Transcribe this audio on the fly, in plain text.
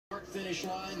finish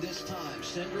line this time.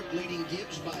 Cindric leading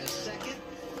Gibbs by a second.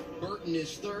 Burton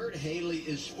is third. Haley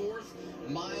is fourth.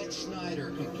 Myatt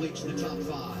Snyder completes the top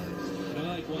five. I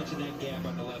like watching that gap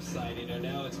on the left side. You know,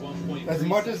 now it's 1.3 As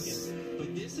much as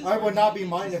I would not be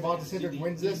minded if Austin Cindric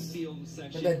wins this,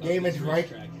 with that damage right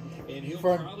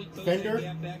front fender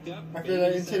after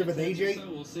that incident with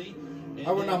AJ,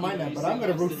 I would not mind that, but I'm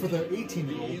going to root for the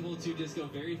 18-year-old. Able to just go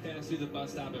very fast through the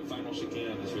bus stop and final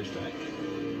chicane on this racetrack.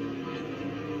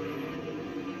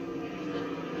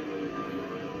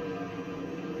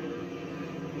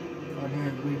 I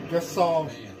mean, we just saw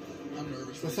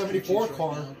the 74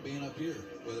 car being up here,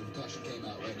 whether the caution came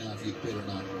out right now, if you pit or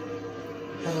not.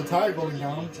 has a tire going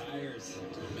down. Tires,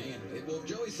 man. Well, if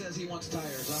Joey says he wants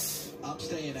tires, I'm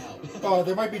staying out. Oh,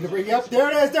 there might be debris. Yep, there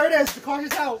it is. There it is. The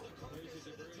caution's out.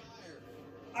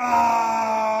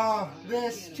 Ah,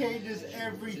 this changes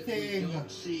everything. We don't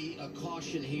see a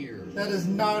caution here. That is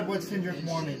not what Cindric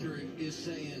wanted. Cindric is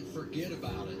saying, forget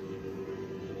about it.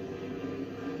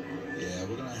 Yeah,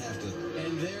 we're gonna have to.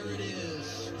 And there it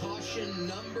is, caution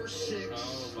number 6.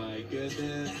 Oh my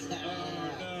goodness!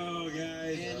 Oh no,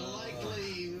 guys! And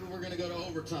likely we're gonna go to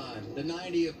overtime. The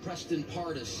 90 of Preston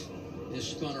Pardis is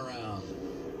spun around.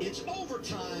 It's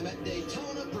overtime at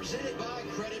Daytona, presented by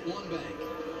Credit One Bank.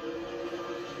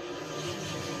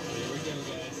 Here we go,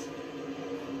 guys.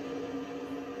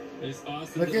 There's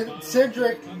Austin. Look at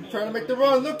Cindric trying to make the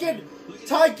run. Look at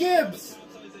Ty Gibbs.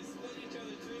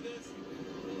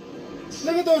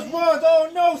 Look at those runs.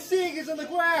 Oh no, Sieg is in the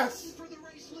grass. For the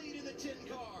race lead in the 10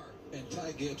 car. And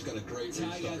Ty Gibbs got a great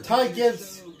restart. Ty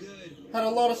Gibbs had a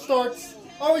lot of starts.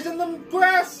 Oh, he's in the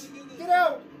grass. Get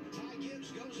out. Ty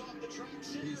Gibbs goes off the track.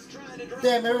 Cindric trying to drive.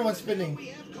 Damn, everyone's spinning. We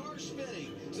have cars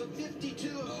spinning. So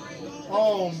 52 of Greg Allman.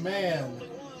 Oh man.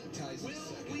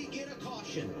 Will we get a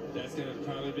caution? That's gonna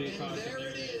probably be a And caution. there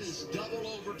it is, double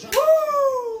overtime.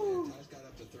 Woo! Ty's got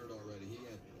up to third already. He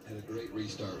had a great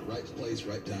restart. Right place,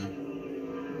 right time.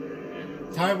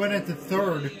 Ty went into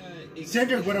third.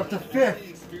 Cindric went up to 5th.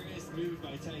 Experienced move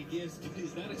by Ty Gibbs, but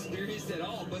he's not experienced at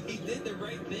all. But he did the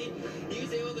right thing. He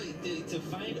was able to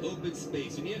find open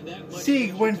space. When you have that much,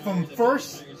 Sieg went from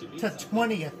 1st to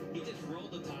 20th he just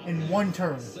rolled the top in one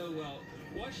turn. so well.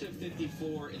 Watch the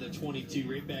 54 and the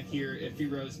 22 right back here. A few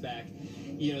rows back,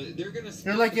 you know they're gonna.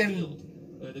 They're like the in. field.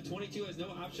 The 22 has no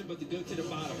option but to go to the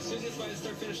bottom. As soon as it's by the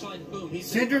start finish line, boom.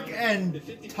 He's Cindric and the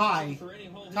 52 Ty for any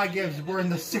hole Ty he Gibbs gets. were in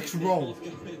the 6th row.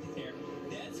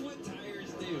 That's what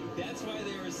tires do. That's why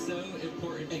they were so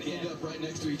important. And end up right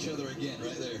next to each other again,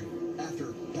 right there,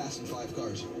 after passing 5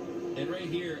 cars. And right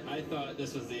here, I thought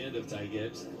this was the end of Ty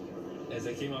Gibbs. As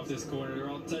they came off this corner, they're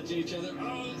all touching each other.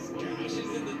 Oh, gosh, he's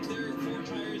in the dirt. 4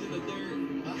 tires in the dirt.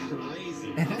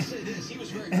 Crazy. I'll say this, he was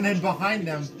very And then behind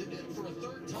them, for a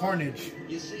third time, carnage.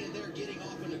 You see they're getting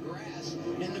off in the grass,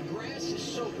 and the grass is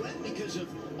so wet because of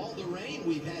all the rain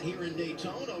we've had here in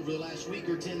Daytona over the last week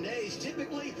or 10 days.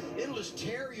 Typically, it'll just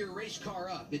tear your race car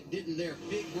up. It didn't there.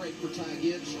 Big break for Ty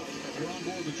Gibbs. We're on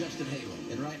board with Justin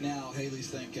Haley. And right now, Haley's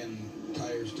thinking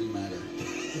tires do matter.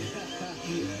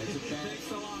 Yeah, it's a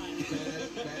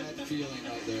bad feeling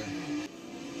right there.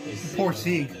 Poor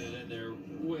Sieg. And they're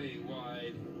way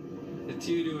wide. The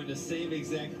 2 doing the same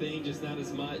exact thing, just not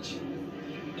as much.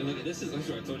 And look at this. That's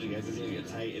what I told you guys. It's going to get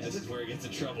tight, and this is where it gets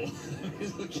in trouble.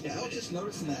 Yeah, I was just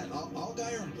noticing that.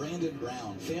 Allgaier and Brandon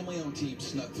Brown, family-owned team,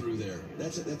 snuck through there.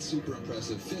 That's super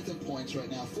impressive. 5th in points right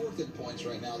now, 4th in points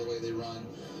right now, the way they run.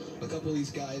 A couple of these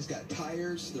guys got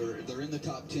tires. They're in the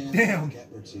top 10. Damn.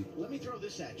 Let me throw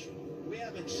this at you. We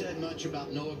haven't said much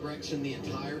about Noah Gragson the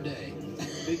entire day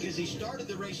because he started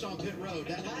the race on pit road.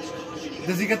 That last caution,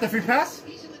 Does he get the free pass?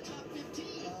 he's in the top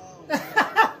 15.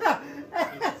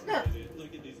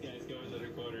 Look at these guys going to the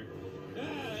corner.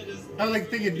 I was like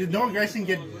thinking, did Noah Gragson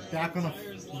get back on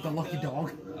the lucky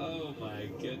dog? Oh my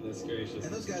goodness gracious!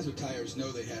 And those guys with tires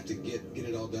know they have to get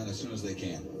it all done as soon as they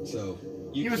can. So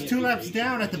He was 2 laps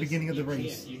down at the beginning of the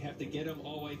race. You have to get them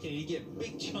all way. You get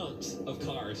big chunks of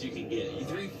cars. You can get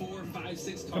 3, 4, 5,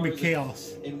 6 It'll be cars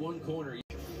chaos. in one corner.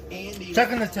 Andy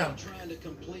Second the town. trying to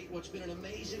complete what's been an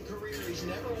amazing career. He's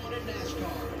never won in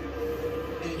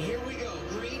NASCAR. And here we go,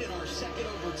 green in our second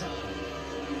overtime.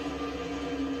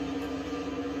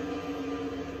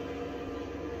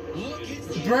 Look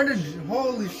at Brendan,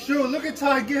 holy shoot, look at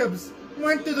Ty Gibbs.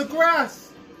 Went through the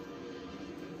grass.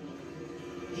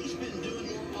 He's been doing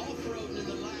more off-roading in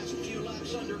the last few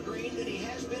laps under green than he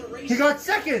has been racing. He got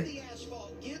second. The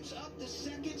asphalt. Gibbs up to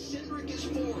second. Cindric is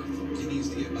 4th. he needs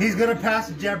to get He's going to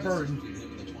pass Jeb Burton. between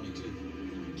him and the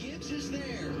 22. Gibbs is there,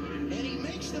 and he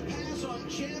makes the pass on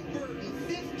Jeb Burton.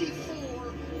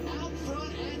 54 out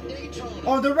front at Daytona.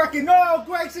 Oh, the wrecking. No,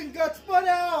 Gragson got spun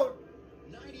out.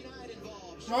 99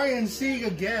 Ryan Sieg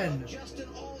again. Justin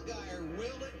Allgaier,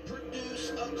 will it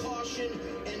produce a caution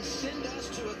and send us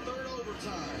to a third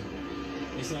overtime?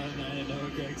 We saw it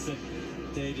 9-0. Greg said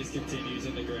day just continues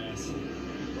in the grass.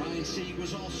 Ryan Sieg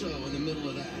was also in the middle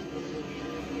of that.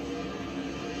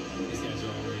 These guys are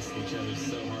all racing each other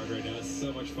so hard right now. It's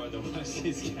so much fun to watch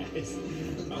these guys.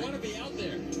 I want to be out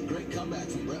there. Great comeback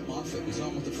from Brett Moffitt. We saw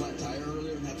him with the flat tire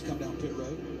earlier and had to come down pit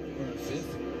road. We're in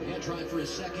fifth. Yeah, trying for his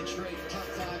second straight top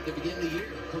 5 to begin the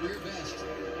year. Career best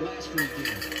last weekend.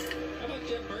 How about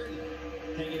Jim Burton?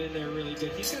 Hanging in there really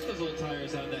good. He's got those old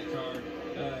tires on that car,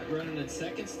 running in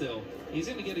second still. He's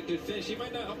going to get a good finish. He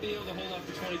might not be able to hold off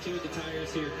the 22 with the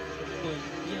tires here. But,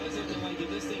 you know, it's looking like if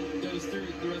this thing goes through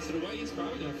the rest of the way, he's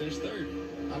probably going to finish third.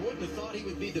 I wouldn't have thought he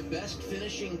would be the best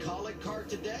finishing Kaulig car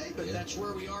today, but that's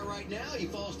where we are right now. He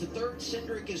falls to third.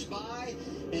 Cindric is by,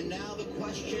 and now the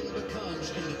question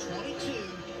becomes, can the 22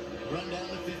 run down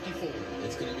to 54?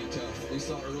 It's going to be tough. We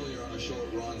saw earlier on a short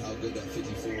run how good that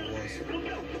 54 was.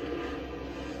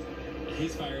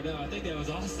 He's fired up. I think that was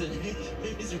Austin.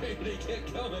 He's ready to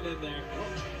get going in there.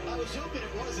 Well, I was hoping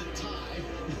it wasn't Ty.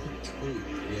 Ooh,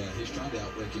 yeah, he's trying to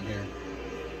outbreak him here.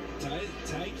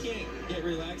 Ty can't get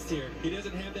relaxed here. He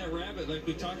doesn't have that rabbit like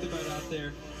we talked about out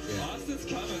there. Yeah. Austin's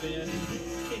coming, man.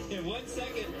 In 1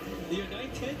 second, you're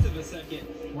 9/10 of a second.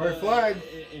 White flag.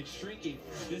 And shrinking.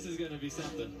 This is going to be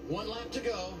something. 1 lap to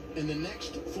go, and the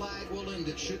next flag will end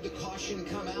it. Should the caution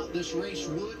come out, this race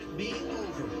would be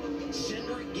over.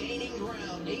 Cindric gaining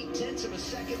ground, 0.8 of a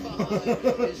second behind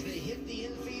as they hit the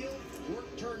infield.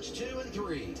 Work turns 2 and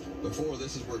 3. Before,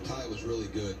 this is where Ty was really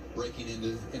good, breaking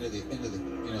into the interloop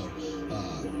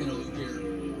here.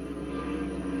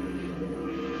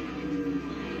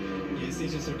 These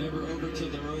seasons are never over till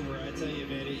they're over. I tell you,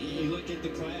 man. You look at the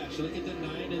clash. You look at the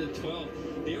 9 and the 12.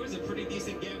 There was a pretty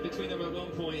decent gap between them at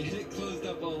one point, and it closed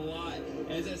up a lot.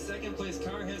 As that second place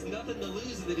car has nothing to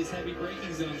lose in these heavy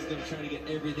braking zones, going to try to get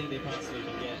everything they possibly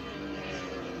can get.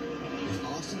 If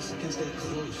Austin can stay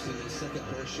close to the second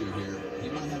horseshoe here, he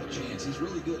might have a chance. He's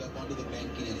really good up onto the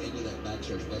banking and into that back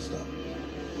stretch bus stop.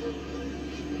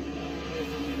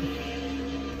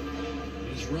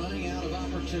 He's running out of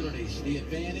opportunities. The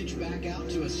advantage back out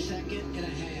to a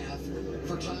 2.5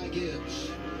 for Ty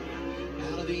Gibbs.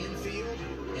 Out of the infield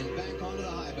and back onto the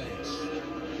high banks.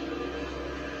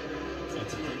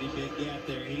 That's a pretty big gap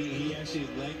there. He actually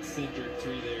legged Cindric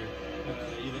through there.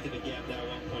 You look at the gap now,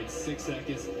 1.6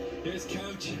 seconds. There's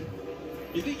Coach.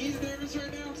 You think he's nervous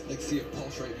right now? Let's see a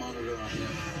pulse rate monitor on him.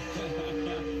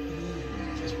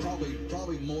 It's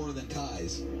probably more than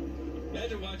Ty's.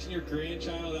 Imagine watching your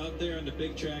grandchild out there on the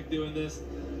big track doing this.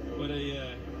 What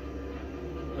a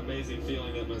amazing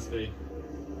feeling that must be.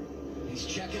 He's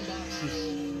checking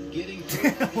boxes, getting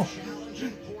through the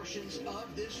challenging portions of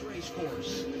this race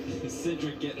course.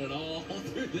 Cindric getting it all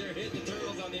through there, hitting the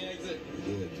turtles on the exit.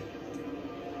 Good.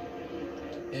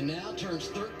 And now turns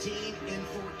 13 and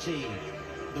 14.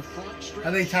 The front stretch.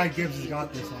 I think Ty Gibbs has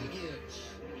got this one.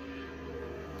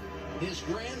 His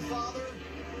grandfather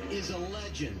is a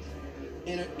legend.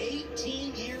 And at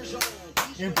 18 years old,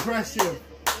 he's impressive.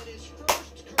 in his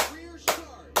first career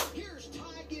start. Here's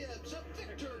Ty Gibbs, a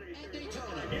victor at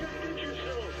Daytona.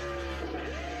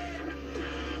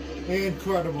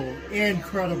 Incredible.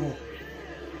 Incredible.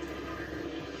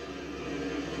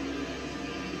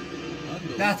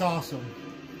 That's awesome.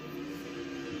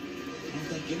 I don't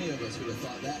think any of us would have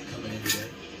thought that coming in today.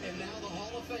 And now the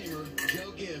Hall of Famer,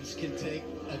 Joe Gibbs, can take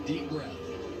a deep breath.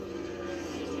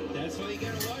 That's why you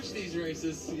got to watch these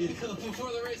races. You know, before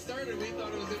the race started, we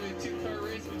thought it was going to be a 2-car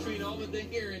race between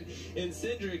Allmendinger and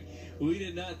Cindric. We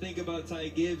did not think about Ty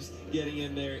Gibbs getting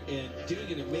in there and doing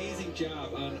an amazing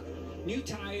job on new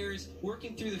tires,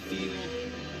 working through the field.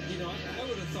 You know, I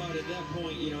would have thought at that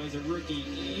point, you know, as a rookie,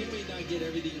 you may not get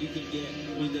everything you can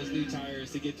get with those new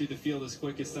tires to get through the field as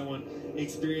quick as someone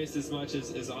experienced as much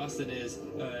as Austin is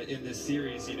in this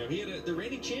series. You know, he had the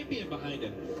reigning champion behind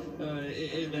him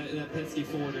in that Penske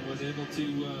Ford and was able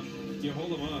to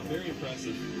hold him off. Very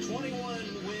impressive.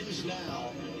 21 wins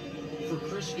now for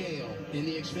Chris Gale in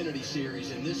the Xfinity Series,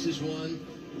 and this is one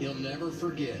he'll never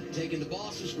forget. Taking the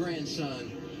boss's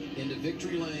grandson into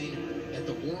victory lane at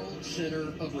the World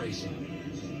Center of Racing.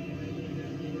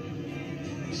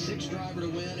 6th driver to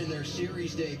win in their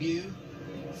series debut.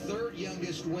 3rd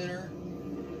youngest winner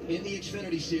in the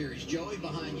Xfinity Series. Joey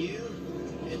behind you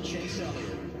and Chase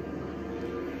Elliott.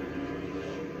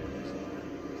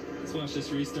 Let's watch this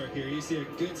restart here. You see a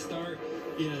good start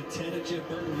in a 10 of Jim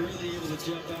Burton, really able to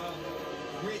jump out.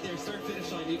 Right there,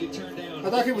 start-finish line, you can turn down.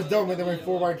 I thought he was done when they went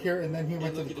forward here, and then he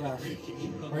went to the grass.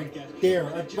 Right there.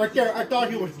 Right there. I thought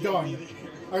he was done.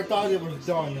 I thought he was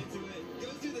done.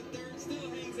 Goes through the third, still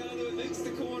hanging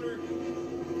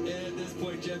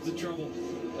sheds of trouble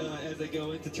as they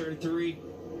go into turn 3.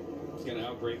 He's going to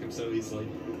outbreak him so easily.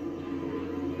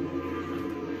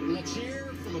 Let's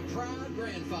hear from a proud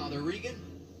grandfather, Regan.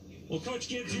 Well, Coach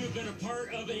Gibbs, you have been a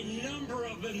part of a number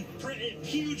of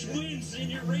huge wins in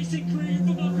your racing career, your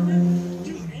football career.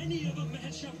 Do any of them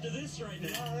match up to this right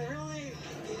now? Really,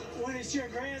 when it's your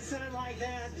grandson like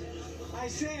that, I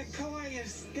say Coy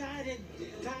has guided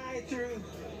Ty through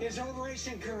his whole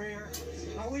racing career.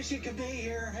 I wish he could be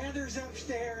here. Heather's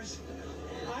upstairs.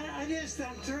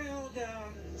 I'm thrilled.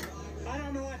 I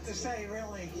don't know what to say,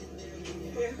 really.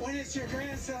 When it's your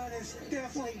grandson, it's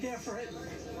definitely different.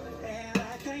 And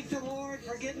I thank the Lord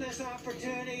for getting this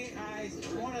opportunity. I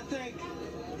want to thank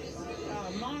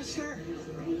Monster,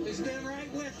 who's been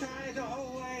right with Ty the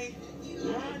whole way,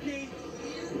 Rodney,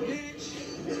 Mitch,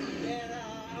 and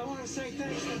I want to say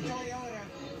thanks to Toyota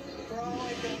for all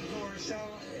they've done for us. So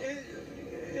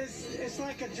it's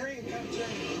like a dream come true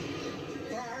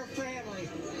for our family.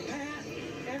 Pat,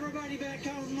 everybody back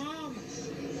home, Mom,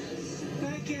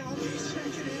 thank you. I'll be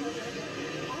checking in.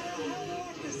 I don't know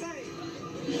what to say.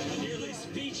 Nearly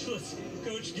speechless,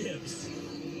 Coach Gibbs.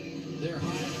 Their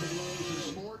highs and lows in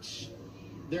sports,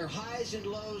 their highs and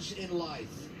lows in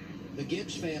life. The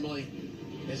Gibbs family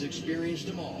has experienced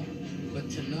them all. But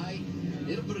tonight,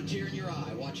 it'll put a tear in your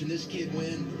eye watching this kid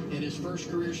win in his first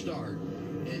career start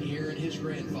and hearing his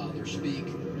grandfather speak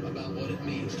about what it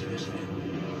means to his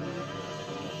family.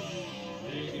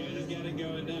 There you go. Just got it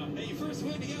going now. Hey, your first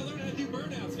win, you got to learn how to do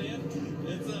burnouts, man.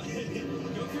 It's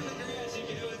go for the grass. You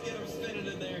can always get them spinning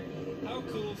in there. How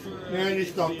cool for his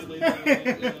family.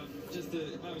 Just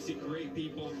obviously great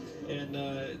people, and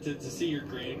to see your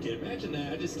grandkid. Imagine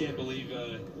that. I just can't believe,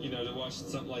 to watch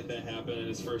something like that happen in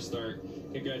his first start.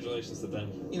 Congratulations to them.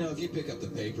 You know, if you pick up the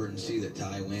paper and see that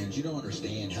Ty wins, you don't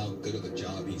understand how good of a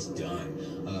job he's done.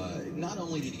 Not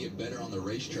only did he get better on the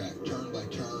racetrack, turn by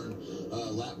turn,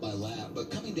 lap by lap, but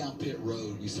coming down pit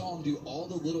road, we saw him do all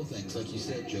the little things, like you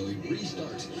said, Joey.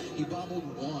 Restarts. He bobbled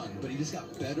one, but he just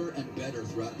got better and better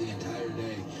throughout the entire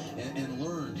day and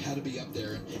learned how to be up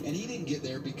there. And he didn't get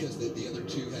there because the other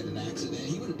two had an accident.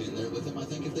 He would have been there with him, I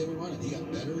think, if they were running. He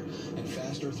got better and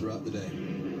faster throughout the day.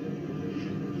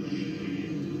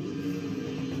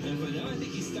 But now I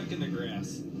think he's stuck in the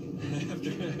grass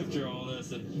after all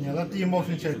this. And yeah, let the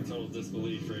emotion check. Total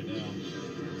disbelief right now.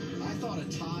 I thought a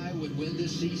Ty would win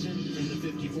this season in the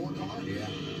 54 car. Yeah.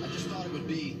 I just thought it would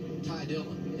be Ty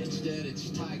Dillon. Instead,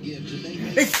 it's Ty Gibbs. And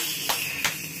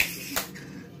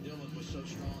Dillon was so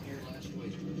strong here last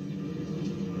week.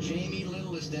 Jamie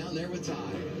Little is down there with Ty.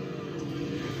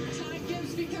 Ty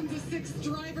Gibbs becomes the 6th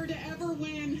driver to ever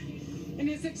win in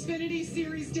his Xfinity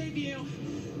Series debut.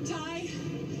 Ty,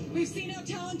 we've seen how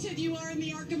talented you are in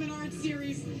the ARCA Menard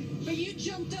Series, but you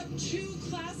jumped up 2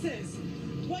 classes.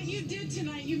 What you did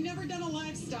tonight, you've never done a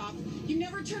live stop. You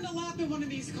never turned a lap in one of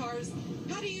these cars.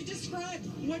 How do you describe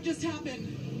what just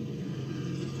happened?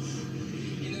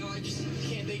 I just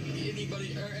can't think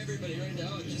anybody or everybody right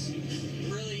now. Just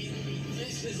really,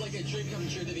 this is like a dream come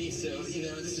true to me. So,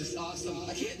 it's just awesome.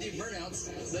 I can't do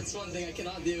burnouts. That's one thing I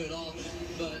cannot do at all.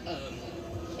 But,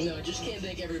 I just can't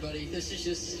thank everybody. This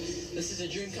is a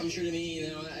dream come true to me.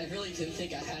 I really didn't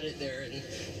think I had it there, and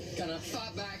kind of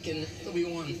fought back, and we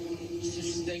won.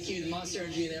 Just thank you, Monster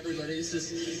Energy, and everybody.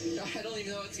 I don't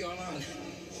even know what's going on.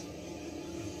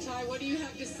 Ty, what do you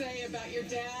have to say about your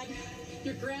dad,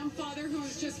 your grandfather, who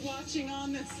was just watching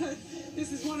on, that said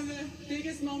this is one of the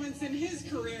biggest moments in his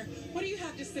career? What do you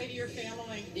have to say to your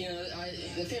family?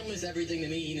 The family's everything to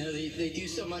me. They do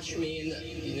so much for me,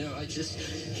 and I just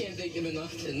can't thank them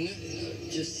enough. And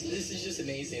this is just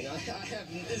amazing.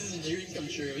 This is a dream come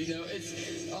true.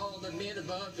 It's all the man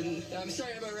above. And I'm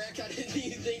sorry I'm a wreck. I didn't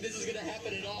even think this was gonna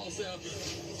happen at all. So,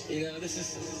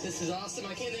 this is awesome.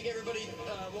 I can't thank everybody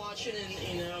watching.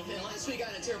 And last week I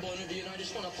had a terrible interview, and I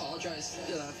just want to apologize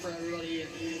for everybody.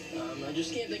 And I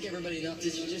just can't thank everybody enough.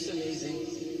 This is just amazing.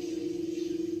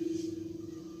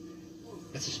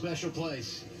 It's a special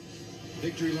place.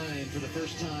 Victory lane for the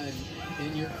first time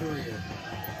in your career.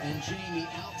 And Jamie,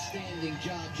 outstanding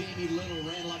job. Jamie Little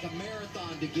ran like a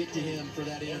marathon to get to him for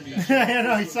that interview. I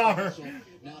know, I saw her.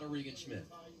 Now to Regan Smith.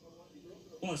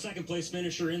 Well, a second-place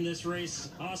finisher in this race,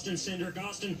 Austin Cindric.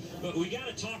 Austin, but we got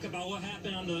to talk about what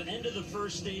happened on the end of the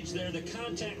first stage there, the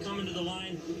contact coming to the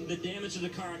line, the damage to the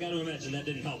car. I got to imagine that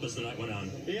didn't help as the night went on.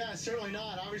 Yeah, certainly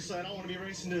not. Obviously, I don't want to be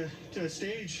racing to a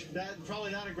stage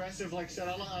probably that aggressive. Like I said,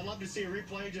 I'd love to see a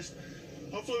replay. Just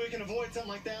hopefully we can avoid something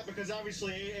like that, because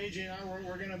obviously AJ and I,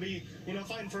 we're going to be,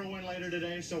 fighting for a win later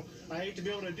today. So I hate to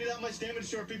be able to do that much damage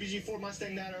to our PPG Ford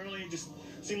Mustang that early. It just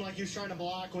seemed like he was trying to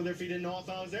block, whether if he didn't know if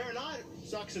I was there or not.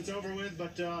 Sucks, it's over with.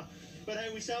 But But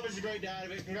hey, we salvaged a great day out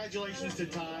of it. Congratulations to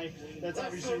Ty. That's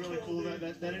obviously really cool.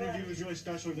 That interview was really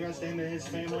special. Congrats to him and his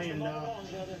family. And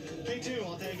P2,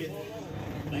 I'll take it.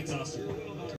 Thanks, Austin.